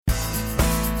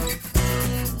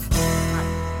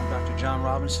John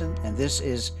Robinson, and this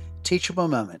is Teachable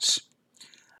Moments.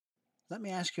 Let me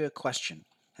ask you a question.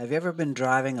 Have you ever been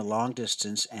driving a long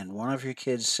distance and one of your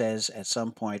kids says at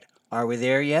some point, "Are we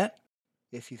there yet?"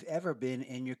 If you've ever been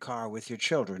in your car with your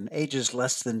children, ages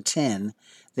less than 10,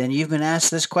 then you've been asked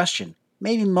this question,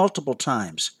 maybe multiple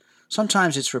times.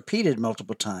 Sometimes it's repeated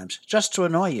multiple times, just to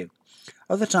annoy you.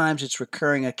 Other times it's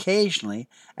recurring occasionally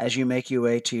as you make your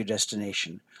way to your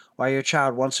destination. While your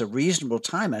child wants a reasonable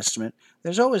time estimate,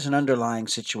 there's always an underlying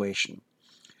situation.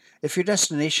 If your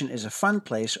destination is a fun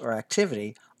place or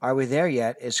activity, "Are we there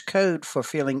yet?" is code for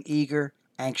feeling eager,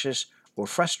 anxious, or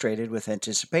frustrated with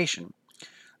anticipation.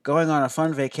 Going on a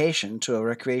fun vacation to a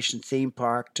recreation theme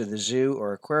park, to the zoo,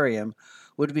 or aquarium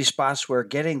would be spots where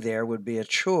getting there would be a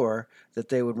chore that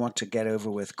they would want to get over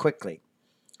with quickly.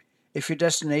 If your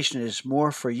destination is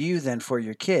more for you than for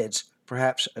your kids,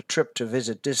 perhaps a trip to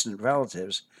visit distant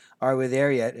relatives, "Are we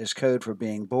there yet?" is code for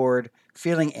being bored,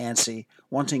 feeling antsy,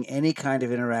 wanting any kind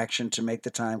of interaction to make the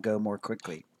time go more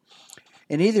quickly.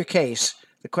 In either case,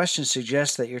 the question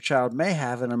suggests that your child may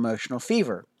have an emotional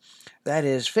fever. That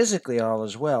is, physically all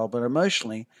is well, but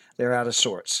emotionally they're out of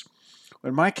sorts.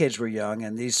 When my kids were young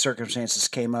and these circumstances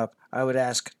came up, I would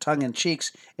ask tongue-in-cheek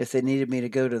if they needed me to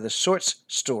go to the sorts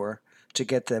store to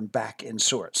get them back in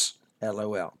sorts.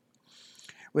 LOL.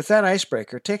 With that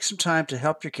icebreaker, take some time to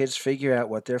help your kids figure out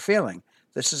what they're feeling.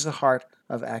 This is the heart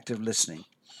of active listening.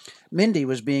 Mindy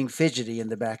was being fidgety in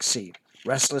the back seat,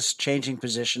 restless, changing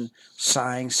position,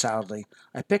 sighing sadly.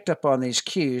 I picked up on these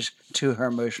cues to her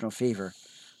emotional fever.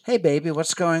 "Hey, baby,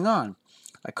 what's going on?"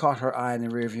 I caught her eye in the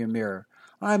rearview mirror.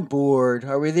 "I'm bored.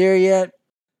 Are we there yet?"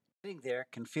 Getting there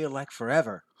can feel like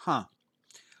forever, huh?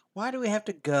 Why do we have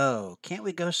to go? Can't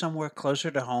we go somewhere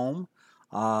closer to home?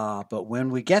 But when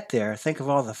we get there, think of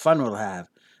all the fun we'll have.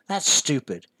 That's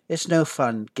stupid. It's no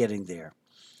fun getting there.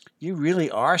 You really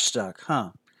are stuck,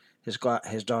 huh?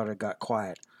 His daughter got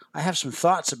quiet. "I have some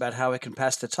thoughts about how we can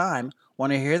pass the time.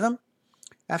 Want to hear them?"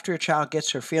 After a child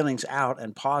gets her feelings out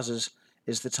and pauses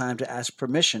is the time to ask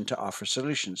permission to offer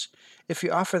solutions. If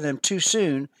you offer them too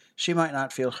soon, she might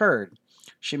not feel heard.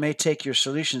 She may take your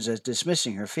solutions as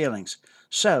dismissing her feelings.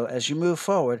 So, as you move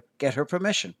forward, get her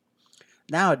permission.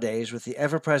 Nowadays, with the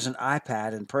ever-present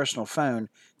iPad and personal phone,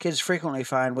 kids frequently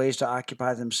find ways to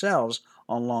occupy themselves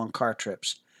on long car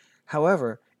trips.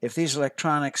 However, if these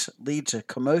electronics lead to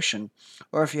commotion,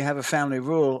 or if you have a family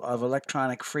rule of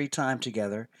electronic free time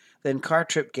together, then car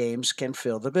trip games can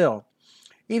fill the bill.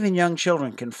 Even young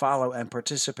children can follow and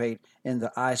participate in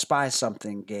the I Spy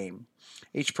Something game.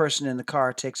 Each person in the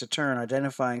car takes a turn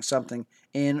identifying something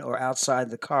in or outside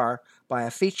the car by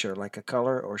a feature like a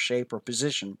color or shape or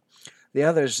position. The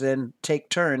others then take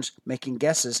turns making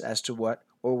guesses as to what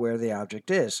or where the object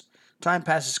is. Time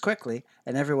passes quickly,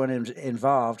 and everyone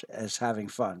involved is having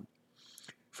fun.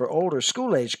 For older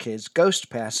school-age kids, Ghost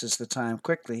passes the time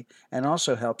quickly and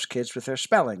also helps kids with their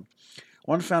spelling.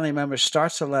 One family member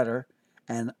starts a letter,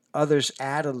 and others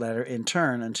add a letter in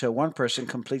turn until one person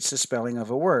completes the spelling of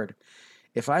a word.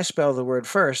 If I spell the word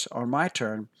first on my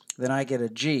turn, then I get a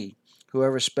G.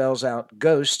 Whoever spells out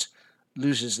ghost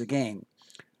loses the game.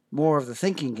 More of the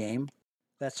thinking game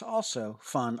that's also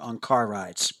fun on car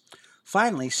rides.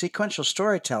 Finally, sequential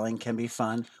storytelling can be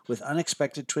fun with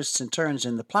unexpected twists and turns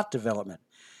in the plot development.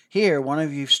 Here, one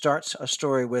of you starts a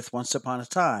story with "Once Upon a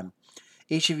Time."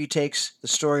 Each of you takes the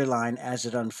storyline as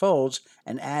it unfolds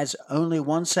and adds only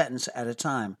one sentence at a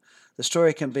time. The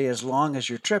story can be as long as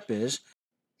your trip is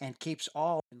and keeps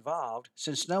all involved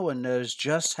since no one knows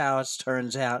just how it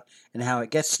turns out and how it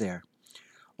gets there.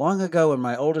 Long ago, when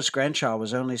my oldest grandchild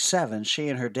was only 7, she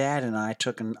and her dad and I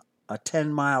took a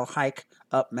 10-mile hike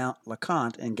up Mount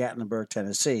LeConte in Gatlinburg,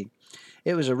 Tennessee.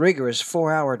 It was a rigorous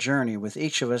 4-hour journey with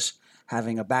each of us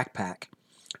having a backpack.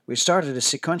 We started a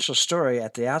sequential story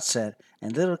at the outset,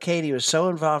 and little Katie was so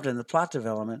involved in the plot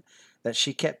development that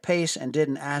she kept pace and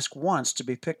didn't ask once to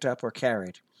be picked up or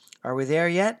carried. Are we there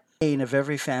yet? Bane of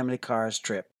every family car's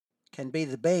trip. Can be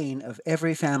the bane of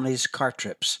every family's car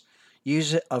trips.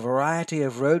 Use a variety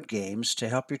of road games to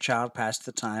help your child pass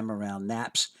the time around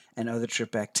naps and other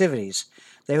trip activities.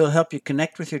 They will help you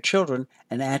connect with your children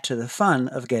and add to the fun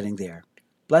of getting there.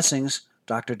 Blessings,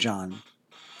 Dr. John.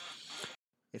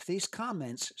 If these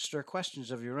comments stir questions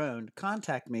of your own,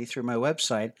 contact me through my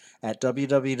website at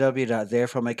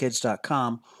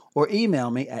www.thereformykids.com or email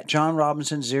me at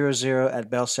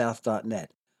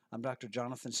johnrobinson00@bellsouth.net. I'm Dr.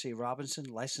 Jonathan C.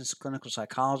 Robinson, licensed clinical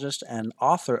psychologist and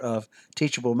author of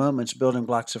Teachable Moments, Building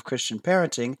Blocks of Christian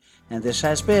Parenting, and this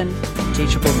has been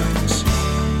Teachable Moments.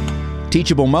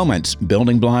 Teachable Moments,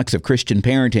 Building Blocks of Christian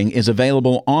Parenting is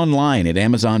available online at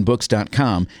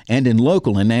amazonbooks.com and in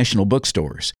local and national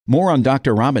bookstores. More on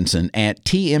Dr. Robinson at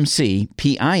tmcpinc.com.